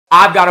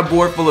I've got a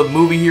board full of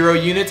movie hero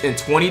units and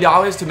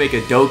 $20 to make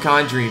a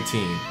Dokkan Dream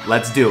Team.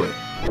 Let's do it.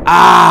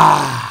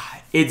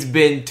 It's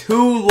been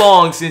too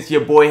long since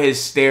your boy has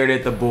stared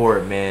at the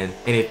board, man,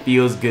 and it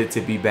feels good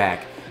to be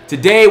back.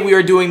 Today, we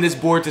are doing this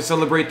board to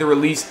celebrate the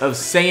release of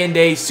Saiyan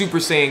Day Super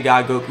Saiyan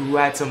God Goku, who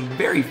had some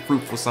very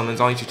fruitful summons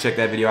on. You should check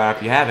that video out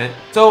if you haven't.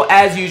 So,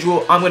 as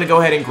usual, I'm going to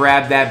go ahead and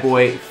grab that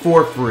boy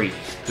for free.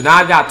 So now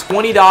I've got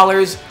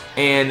 $20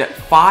 and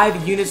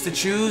 5 units to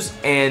choose,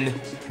 and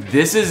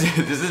this is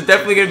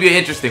definitely going to be an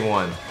interesting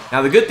one.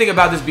 Now, the good thing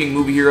about this being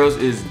movie heroes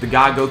is the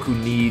God Goku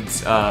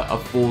needs a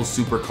full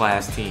super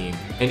class team.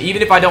 And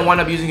even if I don't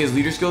wind up using his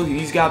leader skill,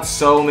 he's got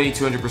so many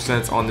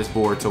 200% on this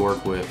board to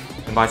work with.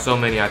 And by so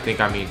many, I think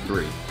I mean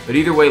 3. But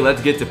either way,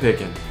 let's get to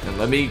picking. And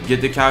let me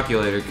get the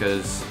calculator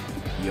because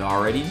you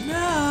already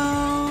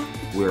know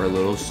we're a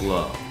little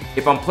slow.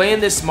 If I'm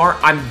playing this smart,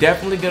 I'm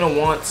definitely going to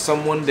want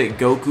someone that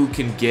Goku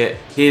can get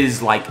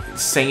his, like,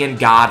 Saiyan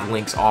God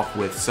links off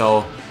with.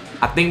 So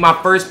I think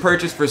my first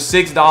purchase for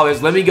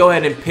 $6, let me go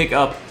ahead and pick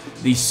up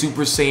the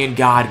Super Saiyan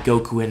God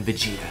Goku and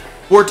Vegeta.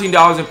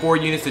 $14 and 4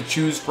 units to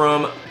choose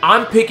from.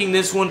 I'm picking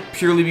this one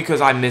purely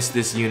because I missed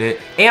this unit.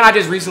 And I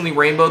just recently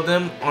rainbowed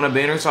them on a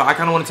banner, so I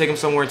kind of want to take them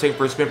somewhere and take them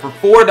for a spin. For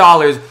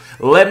 $4,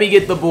 let me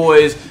get the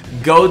boys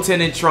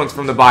Goten and Trunks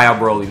from the Buyout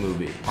Broly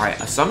movie. Alright,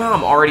 somehow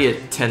I'm already at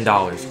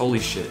 $10. Holy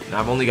shit. And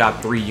I've only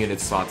got 3 unit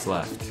slots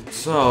left.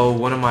 So,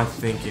 what am I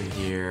thinking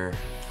here?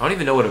 I don't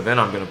even know what event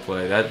I'm going to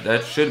play.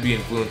 That should be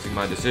influencing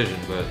my decision,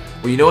 but...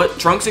 Well, you know what?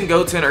 Trunks and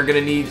Goten are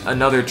going to need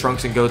another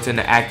Trunks and Goten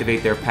to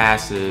activate their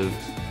passive.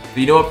 But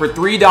you know what? For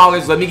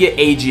 $3, let me get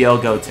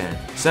AGL Goten.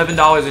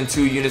 $7 and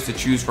 2 units to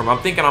choose from. I'm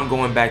thinking I'm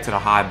going back to the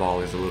high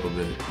ballers a little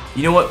bit.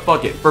 You know what?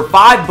 Fuck it. For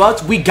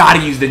 $5, we got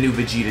to use the new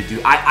Vegeta,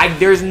 dude.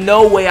 There's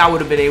no way I would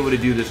have been able to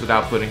do this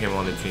without putting him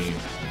on the team.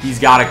 He's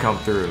got to come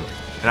through.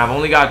 And I've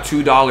only got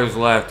 $2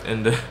 left,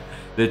 and the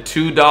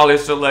 $2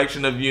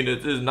 selection of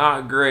units is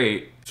not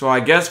great. So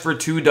I guess for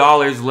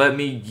 $2, let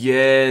me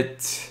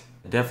get...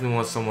 I definitely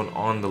want someone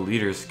on the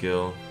leader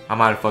skill. I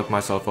might have fucked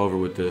myself over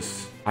with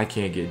this. I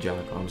can't get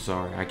Jocko. I'm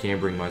sorry. I can't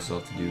bring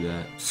myself to do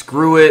that.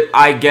 Screw it.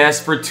 I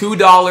guess for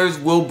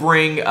 $2, we'll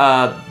bring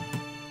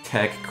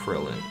Tech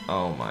Krillin.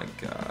 Oh my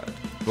god.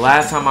 The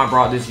last time I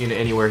brought this unit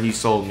anywhere, he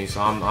sold me,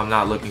 so I'm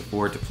not looking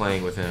forward to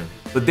playing with him.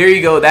 But there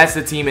you go. That's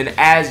the team, and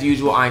as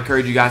usual, I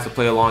encourage you guys to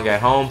play along at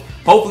home.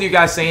 Hopefully your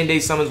guys' Saiyan Day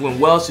summons went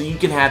well so you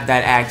can have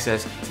that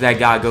access to that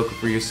God Goku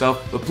for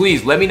yourself. But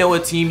please, let me know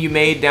what team you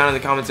made down in the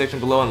comment section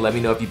below and let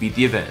me know if you beat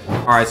the event.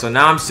 Alright, so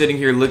now I'm sitting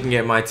here looking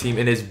at my team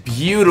and it's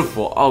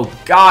beautiful. Oh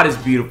god, as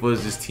beautiful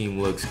as this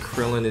team looks.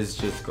 Krillin is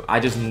just... I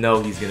just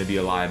know he's going to be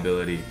a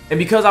liability. And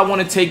because I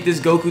want to take this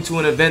Goku to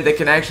an event that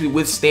can actually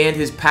withstand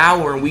his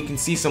power and we can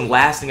see some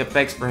lasting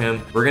effects for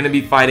him, we're going to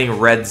be fighting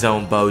Red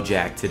Zone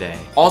Bojack today.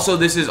 Also,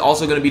 this is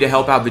also going to be to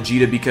help out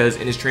Vegeta because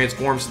in his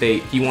transformed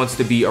state, he wants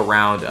to be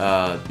around...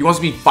 he wants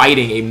to be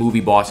fighting a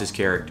movie boss's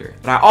character.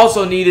 But I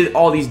also needed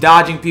all these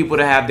dodging people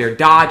to have their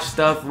dodge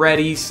stuff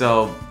ready,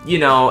 so, you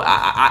know,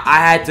 I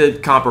had to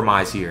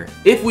compromise here.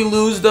 If we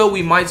lose, though,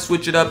 we might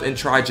switch it up and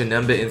try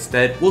Janemba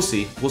instead. We'll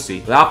see. We'll see.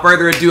 Without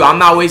further ado, I'm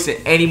not wasting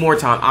any more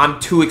time. I'm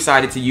too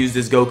excited to use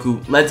this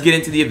Goku. Let's get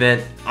into the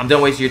event. I'm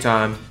done wasting your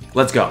time.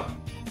 Let's go.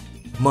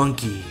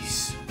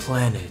 Monkeys,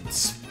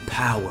 planets,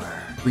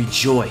 power,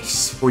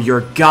 rejoice, for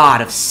your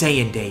god of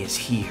Saiyan Day is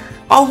here.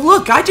 Oh,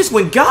 look, I just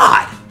went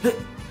god.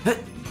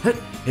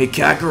 Hey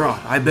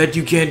Kakarot, I bet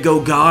you can't go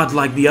god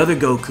like the other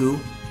Goku.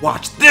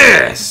 Watch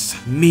this!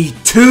 Me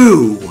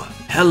too!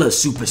 Hella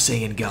Super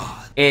Saiyan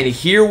God. And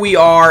here we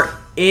are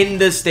in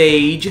the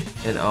stage,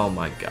 and oh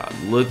my god,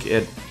 look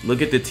at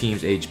the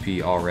team's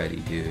HP already,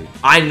 dude.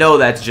 I know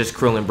that's just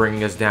Krillin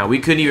bringing us down. We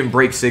couldn't even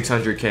break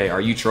 600k. Are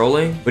you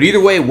trolling? But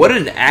either way, what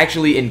an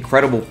actually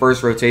incredible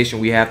first rotation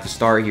we have to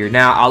start here.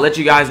 Now, I'll let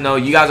you guys know.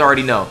 You guys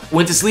already know.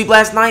 Went to sleep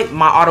last night.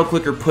 My auto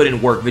clicker put in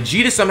work.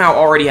 Vegeta somehow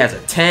already has a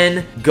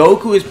 10.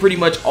 Goku is pretty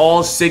much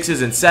all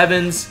 6s and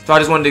 7s. So I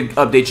just wanted to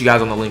update you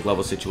guys on the link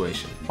level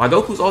situation. My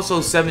Goku's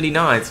also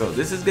 79, so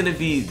this is gonna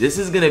be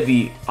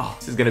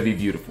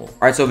beautiful. All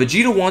right, so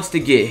Vegeta wants to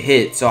get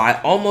hit, so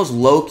I almost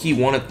low-key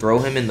want to throw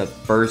him in the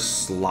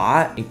first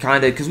slot and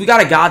kind of, because we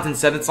got a gods in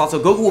 7th slot, so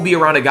Goku will be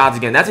around a gods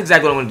again. That's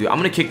exactly what I'm gonna do. I'm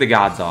gonna kick the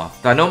gods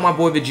off. I know my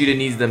boy Vegeta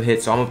needs them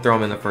hit, so I'm gonna throw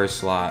him in the first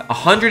slot.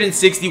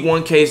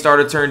 161k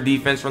starter turn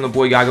defense from the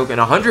boy God Goku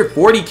and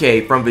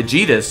 140k from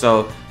Vegeta,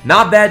 so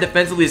not bad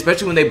defensively,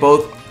 especially when they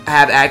both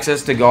have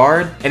access to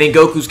guard, and in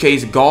Goku's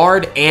case,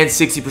 guard and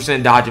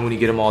 60% dodging when you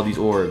get him all these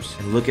orbs.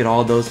 And look at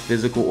all those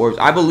physical orbs.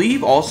 I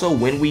believe also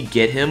when we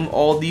get him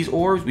all these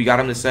orbs, we got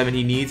him the 7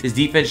 he needs, his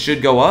defense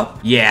should go up.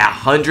 Yeah,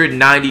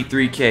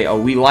 193k. Oh,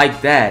 we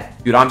like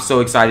that. Dude, I'm so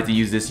excited to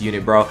use this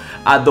unit, bro.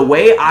 The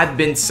way I've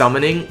been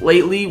summoning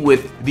lately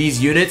with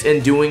these units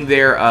and doing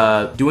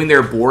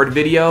their board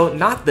video,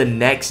 not the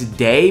next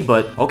day,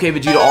 but okay,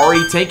 Vegeta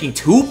already tanking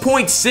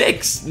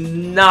 2.6.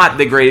 Not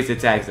the greatest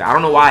attack stat. I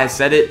don't know why I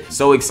said it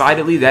so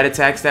excitedly. That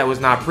attack stat was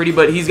not pretty,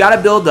 but he's got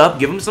to build up.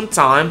 Give him some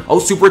time. Oh,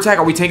 super attack.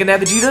 Are we taking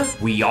that, Vegeta?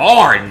 We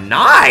are.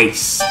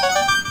 Nice.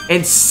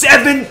 And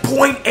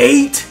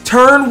 7.8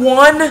 turn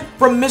 1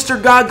 from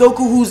Mr. God Goku,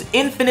 who's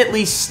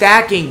infinitely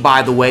stacking,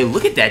 by the way.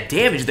 Look at that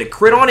damage, the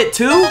crit on it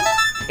too.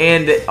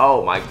 And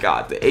oh my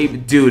god,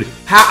 dude,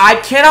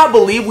 I cannot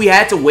believe we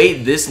had to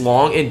wait this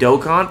long in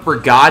Dokkan for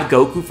God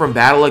Goku from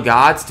Battle of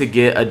Gods to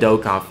get a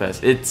Dokkan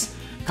Fest. It's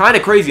kind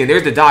of crazy. And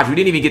there's the dodge. We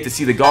didn't even get to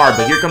see the guard,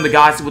 but here come the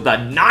gods with a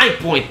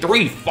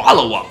 9.3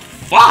 follow-up.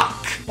 Fuck!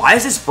 Why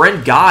is his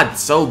friend God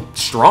so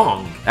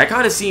strong? That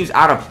kind of seems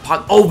out of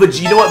pocket. Oh,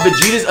 Vegeta, you know what?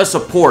 Vegeta's a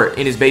support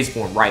in his base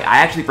form, right? I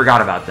actually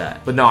forgot about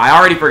that. But no, I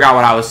already forgot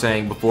what I was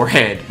saying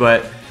beforehand.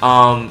 But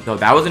no,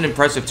 that was an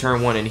impressive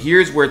turn 1, and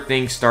here's where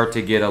things start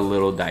to get a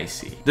little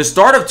dicey. The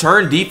start of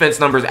turn defense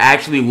numbers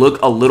actually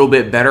look a little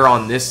bit better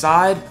on this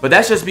side, but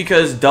that's just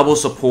because double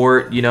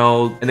support, you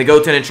know, and the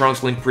Goten and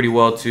Trunks link pretty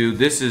well too.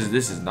 This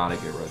is not a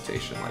good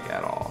rotation, like,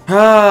 at all.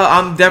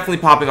 I'm definitely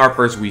popping our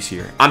first Whis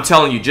here. I'm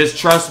telling you, just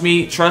trust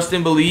me, trust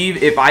and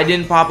believe. If I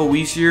didn't pop a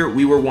Whis here,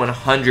 we were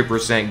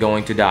 100%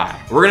 going to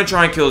die. We're gonna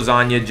try and kill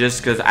Zanya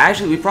just because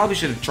actually we probably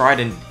should have tried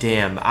and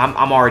damn,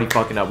 I'm already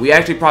fucking up. We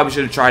actually probably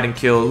should have tried and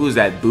killed, who's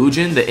that?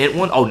 Bujin, the int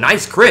one. Oh,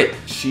 nice crit.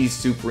 She's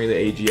super in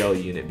the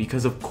AGL unit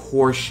because of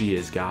course she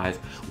is, guys.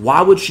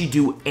 Why would she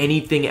do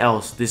anything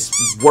else? This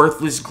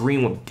worthless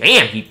green one.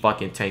 Damn, he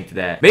fucking tanked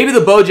that. Maybe the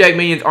Bojack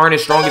minions aren't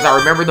as strong as I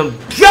remember them.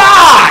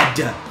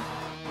 God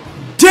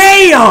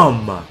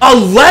damn!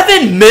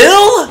 11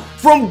 mil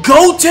from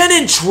Goten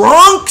and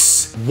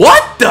Trunks?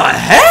 What the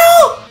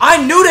hell?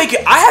 I knew they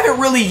could. I haven't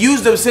really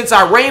used them since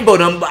I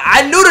rainbowed them, but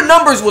I knew the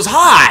numbers was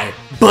high.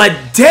 But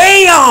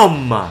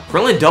damn!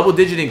 Krillin double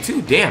digiting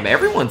too. Damn,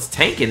 everyone's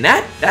tanking.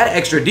 That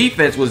extra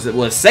defense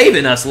was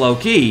saving us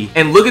low-key.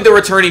 And look at the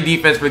returning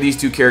defense for these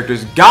two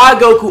characters. God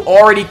Goku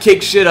already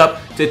kicked shit up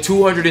to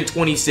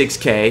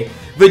 226k.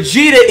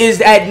 Vegeta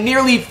is at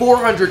nearly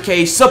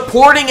 400k,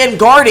 supporting and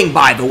guarding,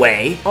 by the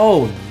way.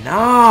 Oh,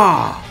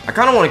 nah. I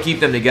kind of want to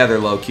keep them together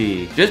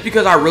low-key, just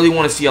because I really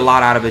want to see a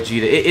lot out of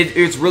Vegeta.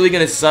 It's really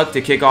going to suck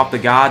to kick off the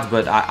gods,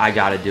 but I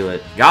got to do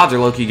it. Gods are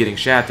low-key getting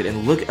shafted,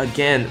 and look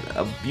again,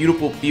 a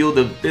beautiful field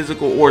of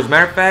physical ores.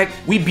 Matter of fact,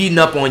 we beating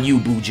up on you,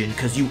 Bujin,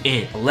 because you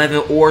in.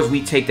 11 ores,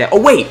 we take that.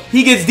 Oh, wait,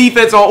 he gets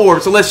defense on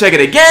orbs, so let's check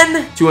it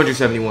again.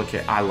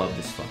 271k. I love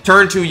this fuck.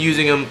 Turn 2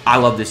 using him. I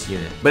love this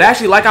unit. But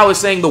actually, like I was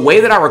saying, the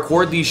way that I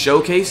record these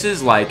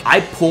showcases, like,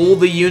 I pull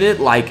the unit,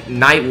 like,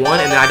 night 1,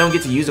 and then I don't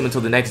get to use them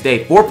until the next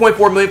day.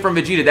 4.4 million from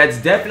Vegeta.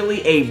 That's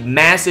definitely a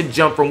massive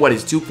jump from what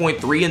is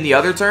 2.3 in the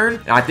other turn.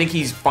 And I think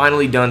he's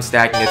finally done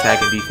stacking attack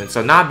and defense.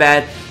 So not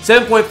bad.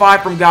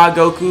 7.5 from God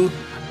Goku.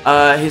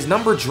 His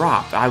number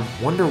dropped. I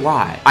wonder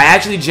why. I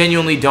actually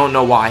genuinely don't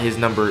know why his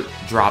number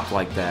dropped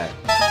like that.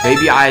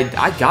 Maybe I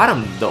got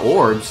him the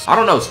orbs. I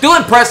don't know. Still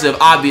impressive,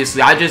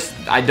 obviously.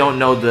 I don't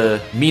know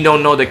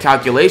the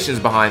calculations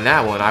behind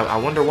that one. I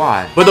wonder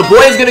why. But the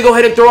boy is gonna go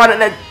ahead and throw out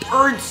a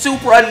third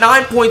super, a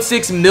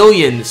 9.6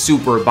 million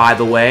super, by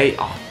the way.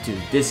 Oh,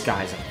 dude, this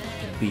guy's a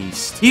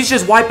beast. He's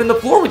just wiping the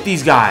floor with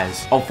these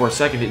guys. Oh, for a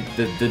second,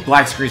 the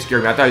black screen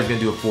scared me. I thought he was gonna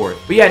do a fourth.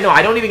 But yeah, no,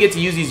 I don't even get to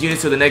use these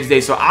units till the next day.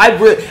 So I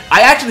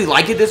actually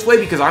like it this way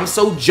because I'm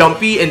so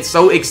jumpy and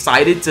so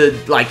excited to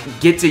like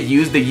get to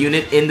use the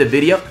unit in the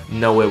video.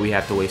 No way we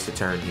have to waste a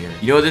turn here.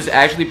 You know, this is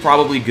actually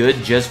probably good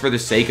just for the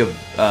sake of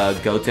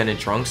Goten and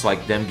Trunks,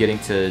 like them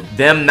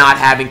not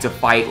having to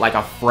fight like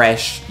a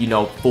fresh, you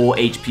know, full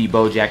HP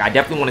Bojack. I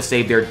definitely want to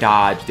save their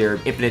dodge, their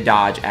infinite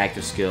dodge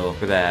active skill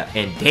for that.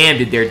 And damn,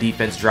 did their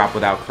defense drop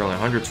without Krillin.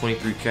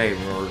 123k.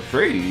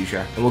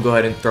 And we'll go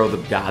ahead and throw the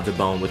gods a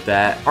bone with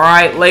that. All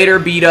right, later,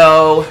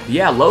 Beto.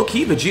 Yeah,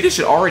 low-key, Vegeta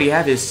should already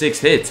have his 6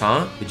 hits,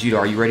 huh? Vegeta,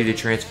 are you ready to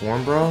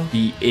transform, bro?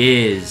 He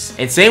is.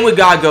 And same with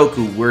God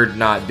Goku. We're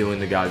not doing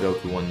the God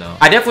Goku one, though.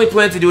 I definitely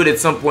plan to do it at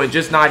some point,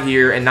 just not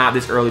here and not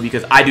this early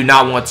because I do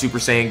not want Super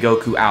Saiyan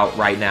Goku out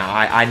right now.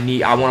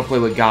 I want to play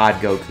with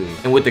God Goku.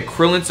 And with the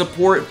Krillin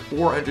support,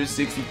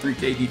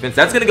 463k defense.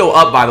 That's going to go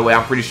up, by the way,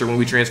 I'm pretty sure, when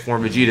we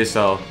transform Vegeta,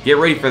 so get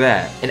ready for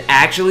that. And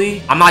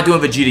actually, I'm not doing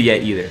Vegeta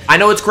yet either. I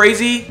know it's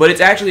crazy, but it's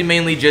actually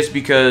mainly just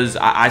because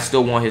I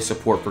still want his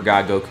support for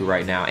God Goku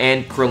right now.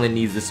 And Krillin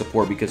needs the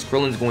support because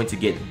Krillin's going to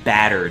get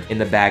battered in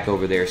the back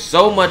over there.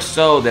 So much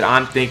so that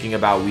I'm thinking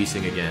about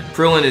Whising again.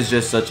 Krillin is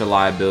just such a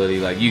liability.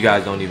 Like, you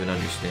guys don't even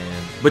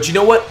understand. But you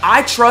know what?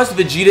 I trust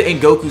Vegeta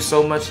and Goku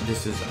so much.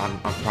 I'm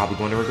probably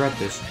going to regret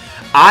this.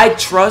 I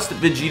trust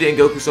Vegeta and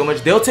Goku so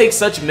much. They'll take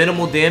such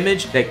minimal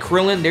damage that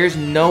Krillin, there's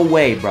no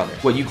way, brother.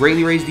 What, you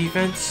greatly raise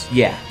defense?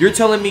 Yeah. You're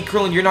telling me,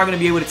 Krillin, you're not going to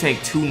be able to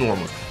tank 2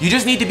 normals. You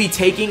just need to be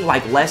taking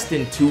like less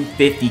than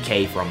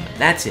 250k from them.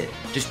 That's it.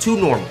 Just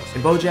 2 normals.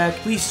 And Bojack,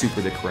 please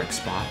super the correct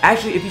spot.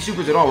 Actually, if he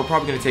supers at all, we're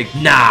probably going to take...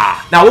 Nah,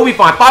 we'll be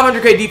fine.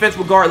 500k defense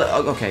regardless.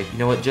 Okay, you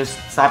know what? Just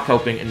stop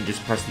coping and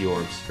just press the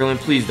orbs. Krillin,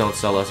 please don't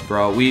sell us,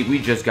 bro. We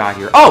just got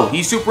here. Oh,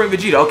 he's supering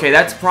Vegeta. Okay,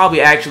 that's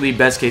probably actually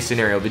best case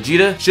scenario.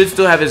 Vegeta should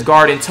still have his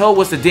guard in tow.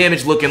 What's the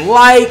damage looking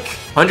like?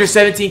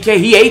 117k.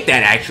 He ate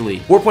that, actually.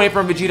 4.8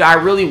 from Vegeta. I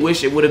really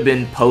wish it would have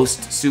been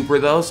post-super,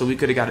 though, so we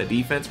could have got a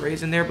defense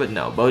raise in there, but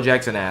no.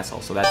 Bojack's an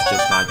asshole, so that's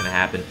just not going to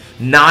happen.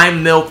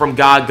 9 mil from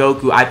God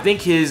Goku. I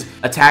think his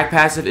attack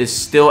passive is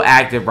still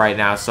active right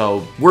now,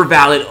 so we're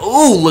valid.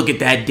 Ooh, look at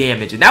that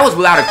damage. And that was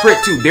without a crit,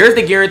 too. There's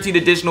the guaranteed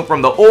additional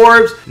from the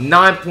orbs.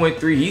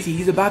 9.3.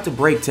 He's about to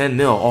break 10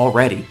 mil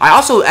already. I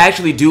also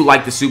actually do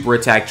like the super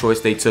attack choice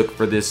they took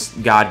for this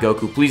God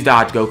Goku. Please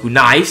dodge, Goku.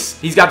 Nice.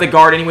 He's got the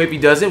guard anyway if he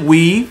doesn't.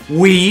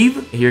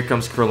 Weave. Here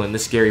comes Krillin, the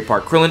scary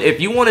part. Krillin, if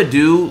you want to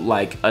do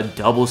like a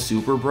double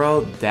super,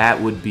 bro,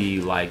 that would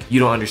be like, you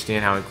don't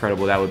understand how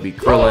incredible that would be.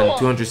 Krillin,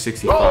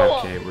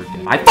 265k. We're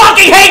dead. I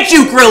fucking hate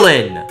you,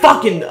 Krillin!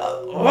 Fucking...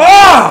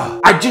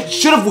 I just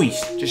should have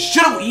weased.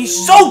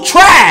 He's so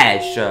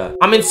trash.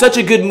 I'm in such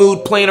a good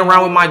mood playing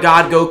around with my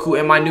God Goku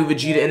and my new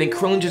Vegeta, and then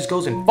Krillin just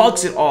goes and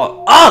fucks it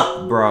all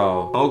up,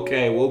 bro.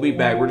 Okay, we'll be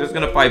back. We're just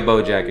gonna fight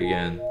Bojack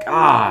again.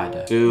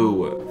 God.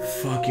 Dude.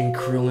 Fucking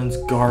Krillin's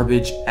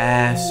garbage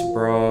ass,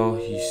 bro.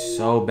 He's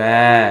so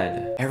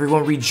bad.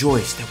 Everyone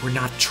rejoice that we're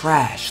not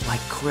trash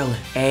like Krillin.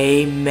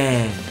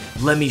 Amen.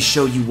 Let me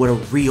show you what a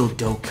real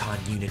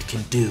Dokkan unit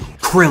can do.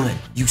 Krillin,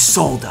 you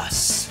sold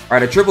us. All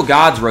right, a triple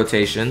gods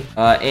rotation.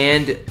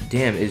 And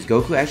damn, is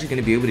Goku actually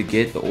going to be able to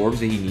get the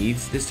orbs that he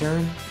needs this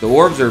turn? The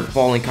orbs are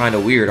falling kind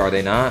of weird, are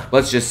they not?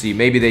 Let's just see.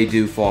 Maybe they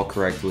do fall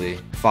correctly.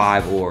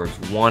 5 orbs,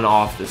 1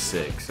 off the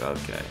 6.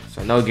 Okay,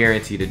 so no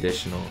guaranteed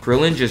additional.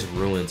 Krillin just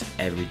ruins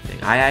everything.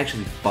 I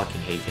actually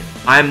fucking hate him.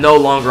 I am no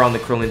longer on the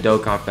Krillin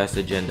Dokkan Fest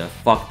agenda.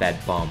 Fuck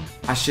that bum.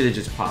 I should have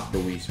just popped the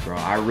Whis, bro.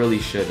 I really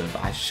should have.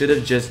 I should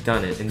have just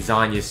done it. And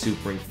Zanya's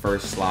supering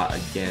first slot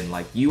again.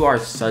 Like, you are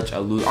such a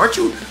loser. Aren't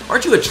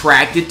you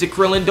attracted to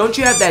Krillin? Don't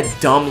you have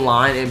that dumb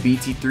line in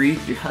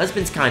BT3? Your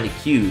husband's kind of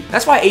cute.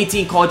 That's why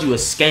 18 called you a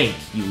skank,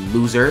 you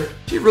loser.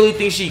 She really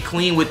thinks she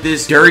clean with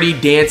this dirty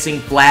dancing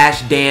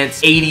flash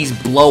dance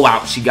 80s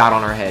blowout she got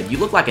on her head. You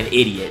look like an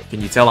idiot.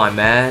 Can you tell I'm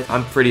mad?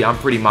 I'm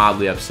pretty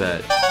mildly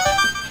upset.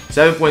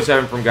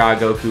 7.7 from God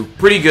Goku.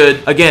 Pretty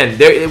good. Again,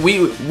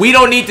 we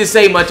don't need to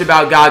say much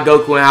about God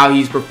Goku and how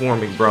he's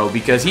performing, bro,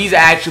 because he's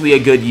actually a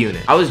good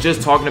unit. I was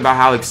just talking about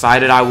how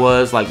excited I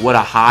was, like what a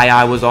high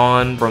I was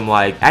on from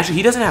like... Actually,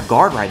 he doesn't have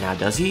guard right now,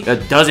 does he?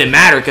 It doesn't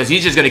matter because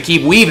he's just going to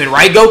keep weaving,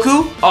 right,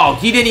 Goku? Oh,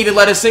 he didn't even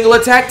let a single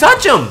attack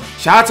touch him.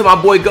 Shout out to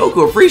my boy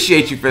Goku.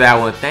 Appreciate you for that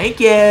one. Thank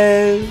you.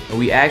 And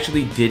we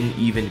actually didn't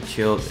even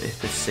kill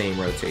the same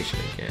rotation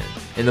again.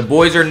 And the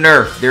boys are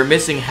nerfed. They're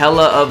missing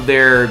hella of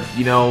their,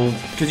 you know,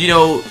 because, you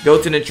know,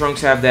 Goten and Trunks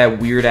have that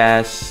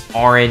weird-ass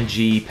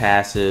RNG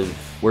passive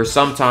where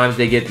sometimes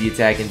they get the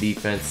attack and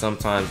defense,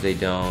 sometimes they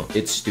don't.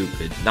 It's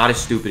stupid. Not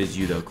as stupid as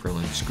you, though,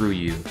 Krillin. Screw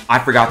you. I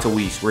forgot to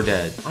Whis. We're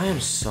dead. I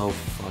am so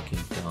fucking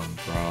dumb,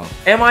 bro.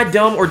 Am I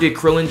dumb, or did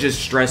Krillin just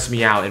stress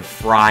me out and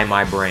fry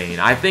my brain?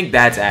 I think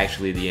that's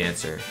actually the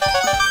answer.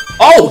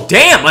 Oh,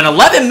 damn! An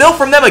 11 mil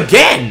from them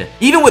again!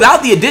 Even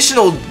without the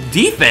additional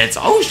defense.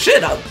 Oh,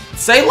 shit.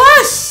 Say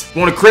less.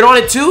 Want to crit on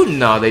it too?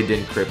 No, they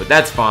didn't crit, but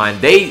that's fine.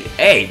 They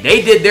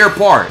did their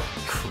part.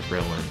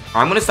 Krillin.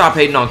 I'm going to stop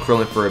hating on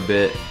Krillin for a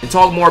bit and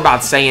talk more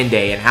about Saiyan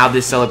Day and how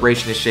this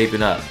celebration is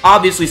shaping up.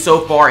 Obviously,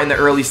 so far in the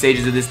early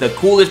stages of this, the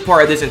coolest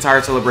part of this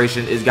entire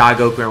celebration is God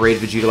Goku and Rage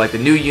Vegeta, like the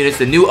new units,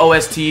 the new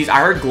OSTs. I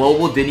heard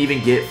Global didn't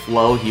even get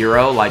Flow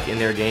Hero like in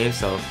their game,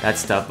 so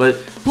that's tough. But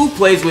who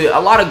plays with... A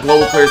lot of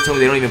Global players tell me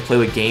they don't even play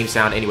with Game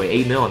Sound anyway.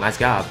 8 mil, nice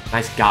God.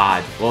 Nice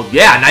God. Well,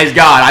 yeah, nice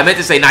God. I meant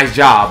to say nice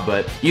job,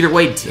 but either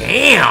way,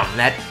 damn,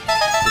 that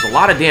was a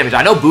lot of damage.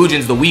 I know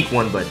Bujin's the weak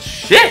one, but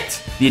shit.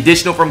 The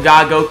additional from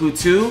God Goku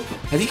too.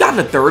 Has he gotten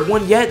a third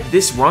one yet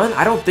this run?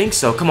 I don't think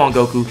so. Come on,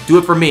 Goku. Do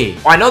it for me.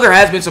 I know there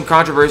has been some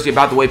controversy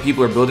about the way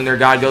people are building their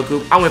God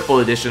Goku. I went full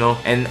additional,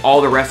 and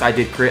all the rest I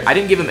did crit. I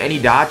didn't give him any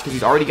dodge because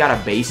he's already got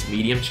a base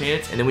medium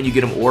chance, and then when you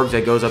get him orbs,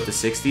 that goes up to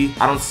 60.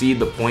 I don't see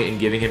the point in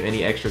giving him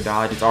any extra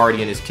dodge. It's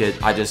already in his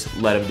kit. I just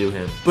let him do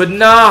him. But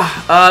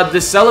nah, the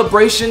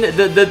celebration,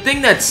 the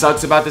thing that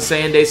sucks about the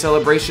Saiyan Day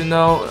celebration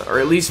though, or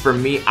at least for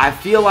me, I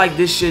feel like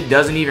this shit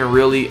doesn't even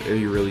really... Are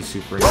you really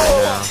super right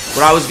now?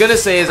 What I was gonna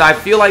say is I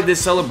feel like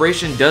this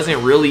celebration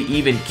doesn't really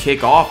even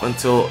kick off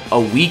until a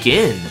week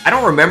in. I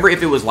don't remember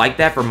if it was like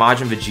that for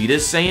Majin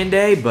Vegeta's Saiyan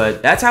Day,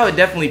 but that's how it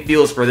definitely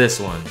feels for this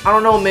one. I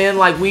don't know, man.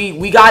 Like,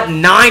 we got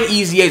 9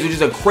 EZAs, which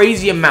is a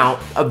crazy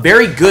amount, a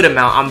very good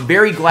amount. I'm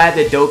very glad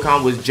that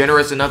Dokkan was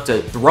generous enough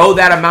to throw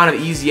that amount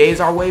of EZAs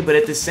our way, but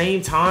at the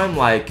same time,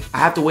 like, I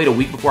have to wait a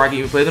week before I can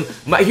even play them.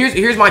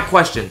 Here's my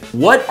question.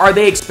 What are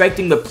they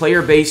expecting the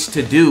player base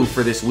to do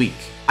for this week?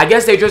 I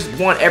guess they just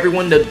want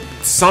everyone to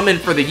summon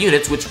for the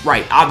units, which,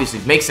 right, obviously,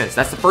 makes sense.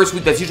 That's the first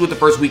week. That's usually what the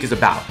first week is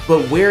about.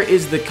 But where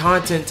is the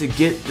content to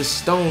get the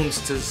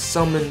stones to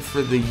summon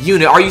for the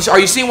unit? Are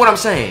you seeing what I'm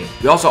saying?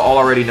 We also all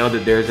already know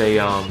that there's a,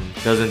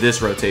 doesn't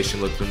this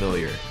rotation look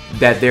familiar?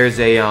 That there's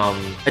a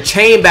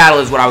chain battle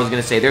is what I was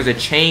going to say. There's a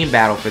chain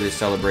battle for this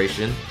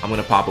celebration. I'm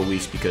going to pop a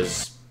Whis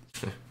because...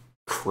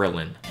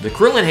 Krillin. The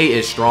Krillin hate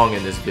is strong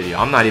in this video.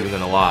 I'm not even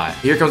gonna lie.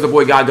 Here comes the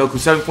boy God Goku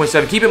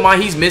 7.7. Keep in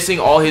mind, he's missing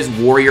all his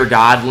warrior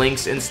god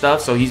links and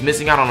stuff, so he's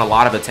missing out on a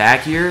lot of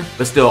attack here.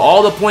 But still,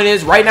 all the point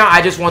is, right now,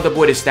 I just want the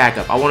boy to stack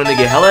up. I want him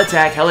to get hella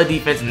attack, hella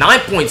defense.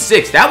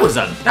 9.6. That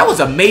was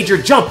a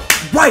major jump.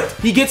 Right.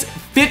 He gets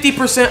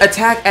 50%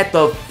 attack at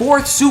the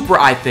 4th super,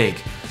 I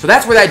think. So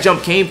that's where that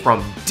jump came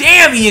from.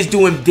 Damn, he is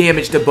doing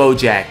damage to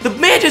Bojack. The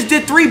man just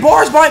did 4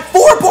 bars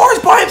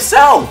by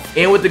himself.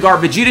 And with the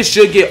guard, Vegeta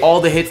should get all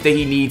the hits that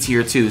he needs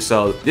here too.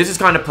 So this is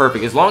kind of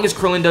perfect. As long as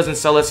Krillin doesn't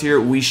sell us here,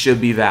 we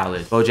should be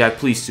valid. Bojack,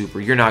 please super.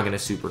 You're not going to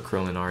super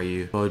Krillin, are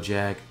you?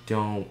 Bojack,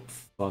 don't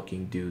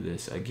fucking do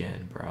this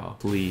again, bro.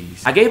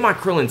 Please. I gave my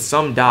Krillin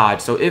some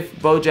dodge, so if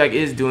Bojack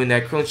is doing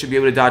that, Krillin should be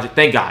able to dodge it.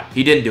 Thank God.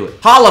 He didn't do it.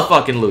 Holla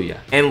fucking Luya.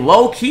 And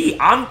low-key,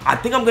 I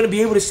think I'm gonna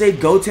be able to save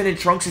Goten and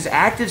Trunks'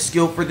 active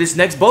skill for this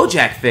next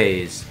Bojack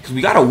phase. Because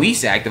we got a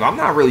Whis active. I'm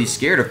not really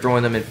scared of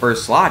throwing them in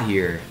first slot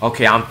here.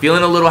 Okay, I'm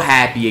feeling a little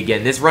happy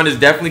again. This run is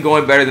definitely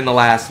going better than the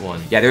last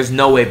one. Yeah, there's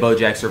no way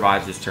Bojack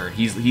survives this turn.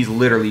 He's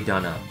literally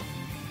done up.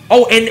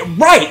 Oh, and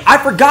right, I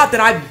forgot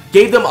that I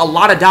gave them a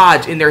lot of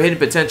dodge in their hidden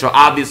potential,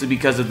 obviously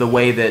because of the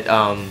way that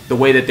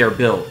they're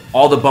built.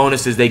 All the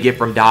bonuses they get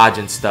from dodge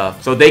and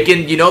stuff. So they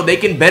can, you know, they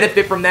can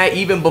benefit from that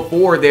even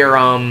before their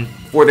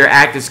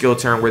active skill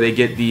turn where they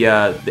get the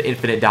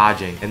infinite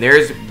dodging. And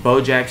there's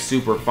Bojack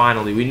super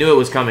finally. We knew it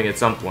was coming at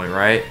some point,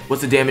 right?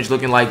 What's the damage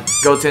looking like?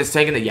 Goten's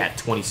tanking it? Yeah,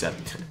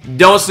 27.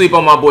 Don't sleep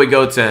on my boy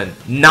Goten.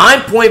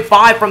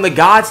 9.5 from the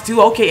gods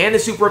too. Okay, and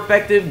it's super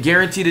effective.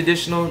 Guaranteed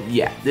additional.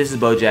 Yeah, this is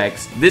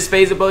Bojack's. This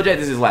phase of Bojack,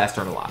 this is his last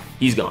turn alive.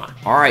 He's gone.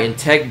 All right, and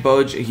Tech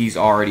Bojack, he's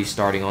already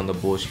starting on the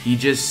bullshit. He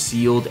just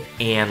sealed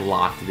and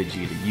locked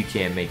Vegeta. You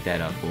can't make that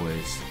up,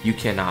 boys. You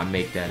cannot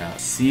make that up.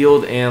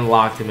 Sealed and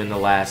locked him in the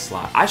last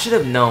slot. I should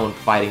have known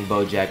fighting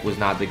Bojack was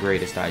not the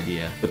greatest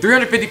idea. But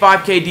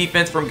 355k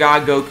defense from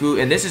God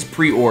Goku, and this is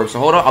pre-orb. So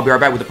hold on, I'll be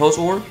right back with the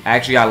post-orb.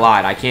 Actually, I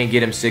lied. I can't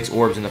get him 6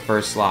 orbs in the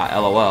first slot.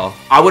 LOL.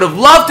 I would have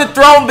loved to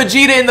throw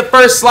Vegeta in the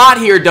first slot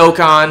here,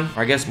 Dokkan.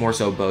 Or I guess more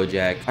so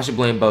Bojack. I should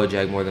blame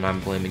Bojack more than I'm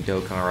blaming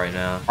Dokkan right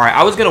now. All right,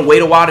 I was gonna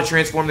wait a while to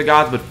transform the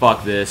gods, but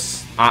fuck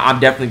this. I'm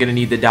definitely gonna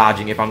need the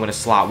dodging if I'm gonna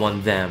slot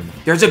one them.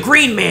 There's a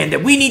green man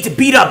that we need to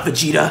beat up,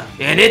 Vegeta,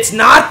 and it's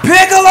not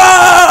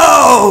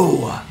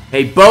Piccolo!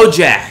 Hey,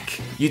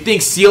 Bojack, you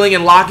think sealing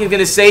and locking is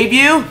gonna save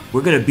you?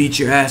 We're gonna beat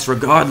your ass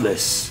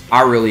regardless.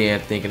 I really am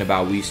thinking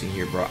about Whising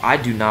here, bro. I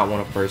do not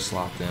want to first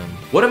slot them.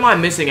 What am I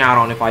missing out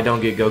on if I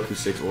don't get Goku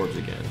 6 orbs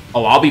again?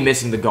 Oh, I'll be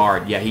missing the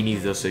guard. Yeah, he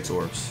needs those 6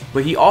 orbs.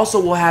 But he also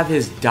will have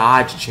his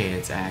dodge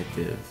chance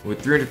active.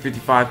 With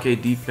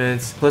 355k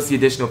defense, plus the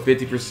additional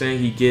 50%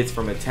 he gets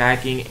from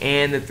attacking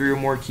and the 3 or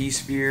more key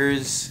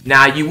spheres.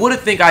 Now, you would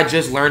have think I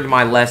just learned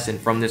my lesson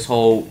from this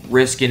whole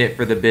risking it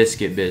for the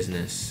biscuit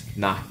business.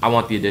 Nah, I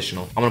want the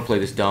additional. I'm gonna play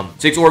this dumb.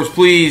 6 orbs,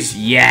 please.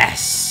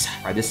 Yes.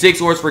 All right, the 6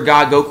 orbs for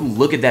God Goku.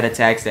 Look at that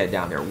attack stat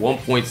down there.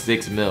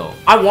 1.6 mil.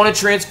 I want to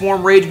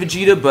transform Rage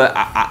Vegeta, but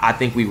I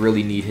think we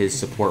really need his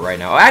support right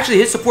now. Actually,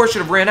 his support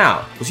should have ran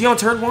out. Was he on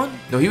turn 1?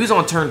 No, he was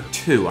on turn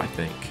 2, I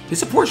think. His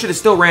support should have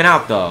still ran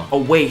out, though.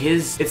 Oh, wait,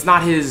 it's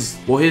not his,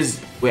 well,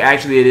 wait,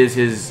 actually, it is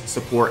his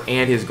support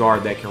and his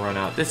guard that can run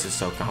out. This is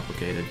so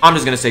complicated. I'm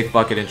just gonna say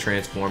fuck it and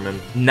transform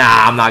him.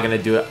 Nah, I'm not gonna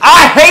do it.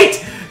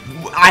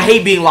 I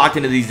hate being locked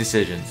into these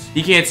decisions.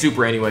 He can't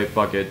super anyway.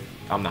 Fuck it.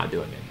 I'm not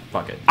doing it.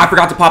 Fuck it. I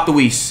forgot to pop the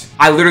Whis.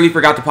 I literally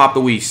forgot to pop the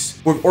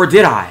Whis. Or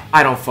did I?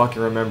 I don't fucking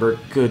remember.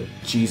 Good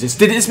Jesus.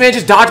 Did this man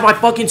just dodge my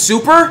fucking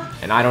super?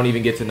 And I don't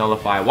even get to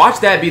nullify. Watch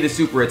that be the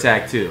super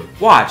attack too.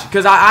 Watch.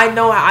 Because I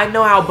know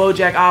how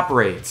Bojack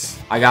operates.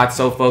 I got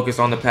so focused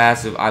on the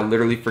passive, I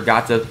literally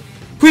forgot to...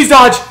 Please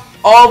dodge!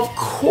 Of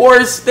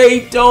course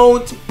they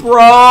don't,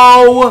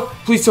 bro.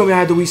 Please tell me I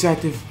had the Whis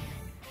active.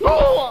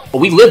 Oh,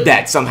 we lived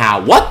that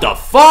somehow. What the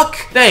fuck?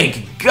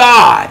 Thank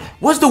God.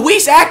 Was the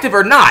Whis active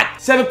or not?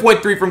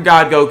 7.3 from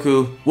God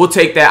Goku. We'll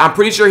take that. I'm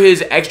pretty sure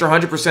his extra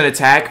 100%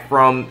 attack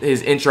from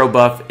his intro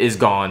buff is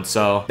gone.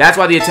 So that's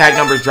why the attack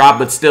numbers drop.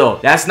 But still,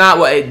 that's not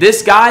what...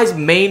 This guy's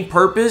main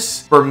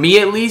purpose, for me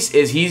at least,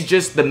 is he's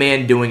just the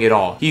man doing it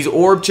all. He's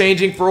orb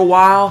changing for a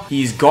while.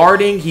 He's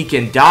guarding. He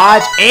can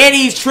dodge. And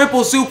he's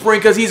triple supering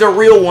because he's a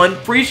real one.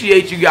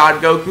 Appreciate you,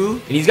 God Goku.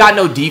 And he's got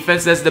no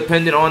defense that's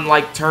dependent on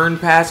like turn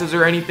passes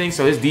or anything.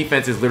 So his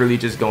defense is literally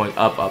just going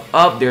up, up,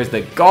 up. There's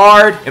the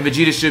guard. And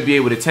Vegeta should be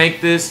able to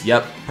tank this.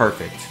 Yep,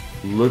 perfect.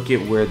 Look at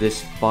where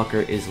this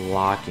fucker is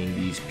locking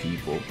these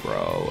people,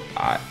 bro.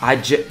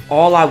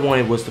 All I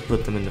wanted was to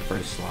put them in the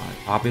first slot.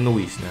 Popping the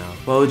Whis now.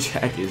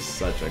 Bojack is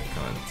such a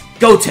cunt.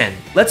 Goten,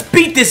 let's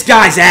beat this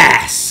guy's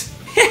ass.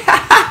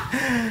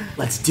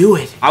 Let's do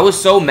it. I was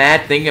so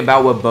mad thinking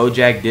about what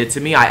Bojack did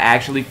to me, I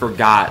actually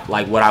forgot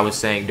like what I was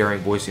saying during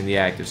voicing the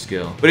active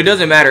skill. But it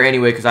doesn't matter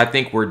anyway, because I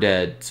think we're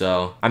dead.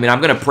 So, I mean,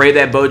 I'm gonna pray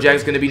that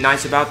Bojack's gonna be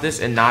nice about this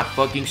and not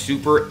fucking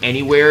super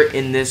anywhere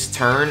in this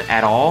turn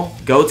at all.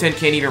 Goten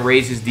can't even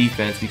raise his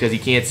defense because he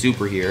can't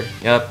super here.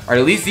 Yep. All right,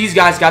 at least these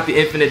guys got the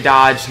infinite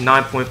dodge,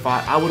 9.5.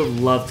 I would have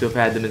loved to have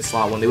had them in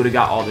slot 1. They would have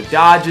got all the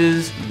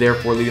dodges,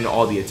 therefore leading to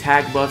all the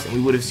attack buffs, and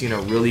we would have seen a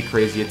really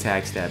crazy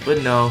attack stat.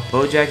 But no,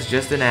 Bojack's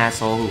just an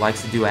asshole who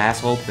likes to do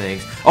asshole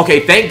things. Okay,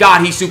 thank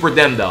God he supered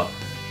them though.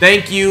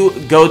 Thank you,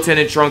 Goten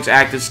and Trunks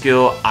active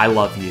skill. I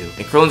love you.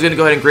 And Krillin's gonna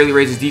go ahead and greatly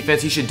raise his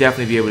defense. He should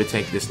definitely be able to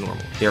tank this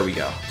normal. There we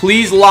go.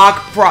 Please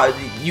lock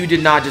you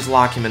did not just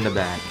lock him in the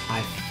back.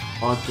 I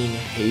fucking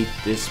hate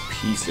this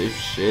piece of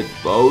shit,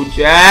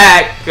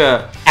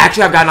 Bojack.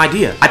 Actually, I've got an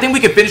idea. I think we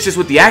can finish this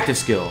with the active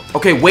skill.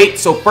 Okay, wait.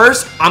 So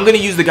first, I'm gonna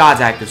use the God's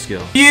active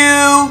skill.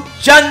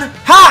 Fusion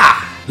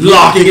Ha!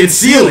 Locking and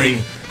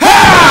sealing. Ha!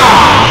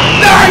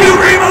 Now you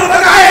remove,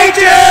 I hate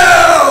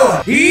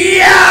you!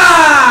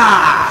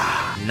 Yeah!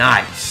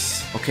 Nice.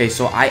 Okay,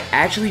 so I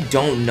actually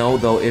don't know,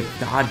 though, if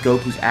God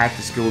Goku's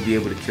active skill will be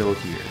able to kill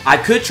here. I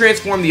could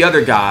transform the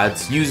other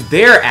gods, use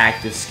their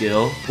active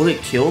skill. Will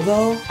it kill,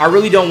 though? I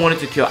really don't want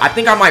it to kill. I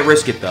think I might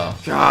risk it, though.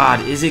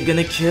 God, is it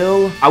gonna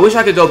kill? I wish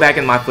I could go back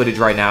in my footage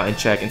right now and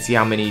check and see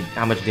how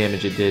much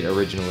damage it did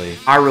originally.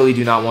 I really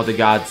do not want the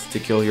gods to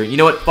kill here. You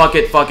know what? Fuck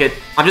it. Fuck it.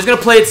 I'm just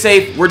gonna play it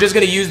safe. We're just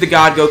gonna use the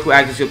God Goku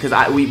active skill because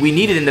we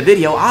need it in the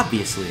video,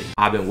 obviously.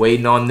 I've been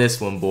waiting on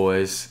this one,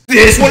 boys.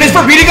 This one is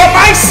for beating up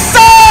my son!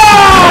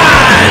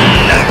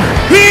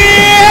 Yeah!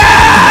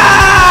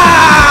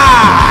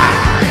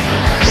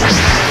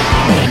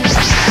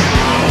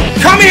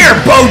 Come here,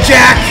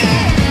 Bojack!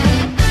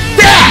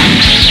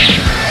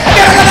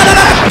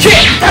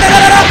 Kick!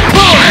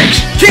 Punch!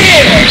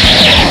 Kick!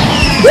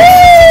 Woo!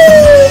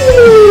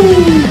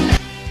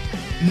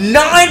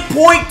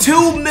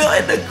 9.2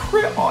 million, the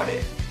crit on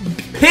it.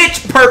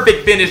 Pitch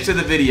perfect finish to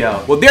the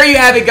video. Well, there you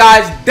have it,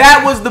 guys.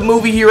 That was the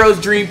Movie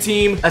Heroes Dream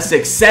Team. A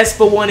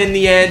successful one in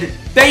the end.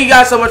 Thank you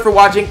guys so much for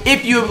watching.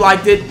 If you have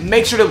liked it,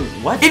 make sure to...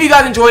 What? If you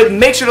guys enjoyed,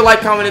 make sure to like,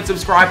 comment, and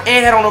subscribe.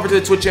 And head on over to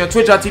the Twitch channel,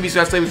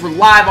 twitch.tv/Slaybix. We're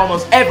live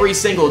almost every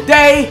single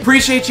day.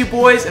 Appreciate you,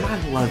 boys. And I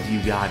love you,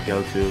 God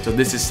Goku. So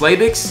this is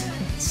Slaybix,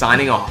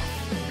 signing off.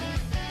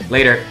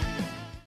 Later.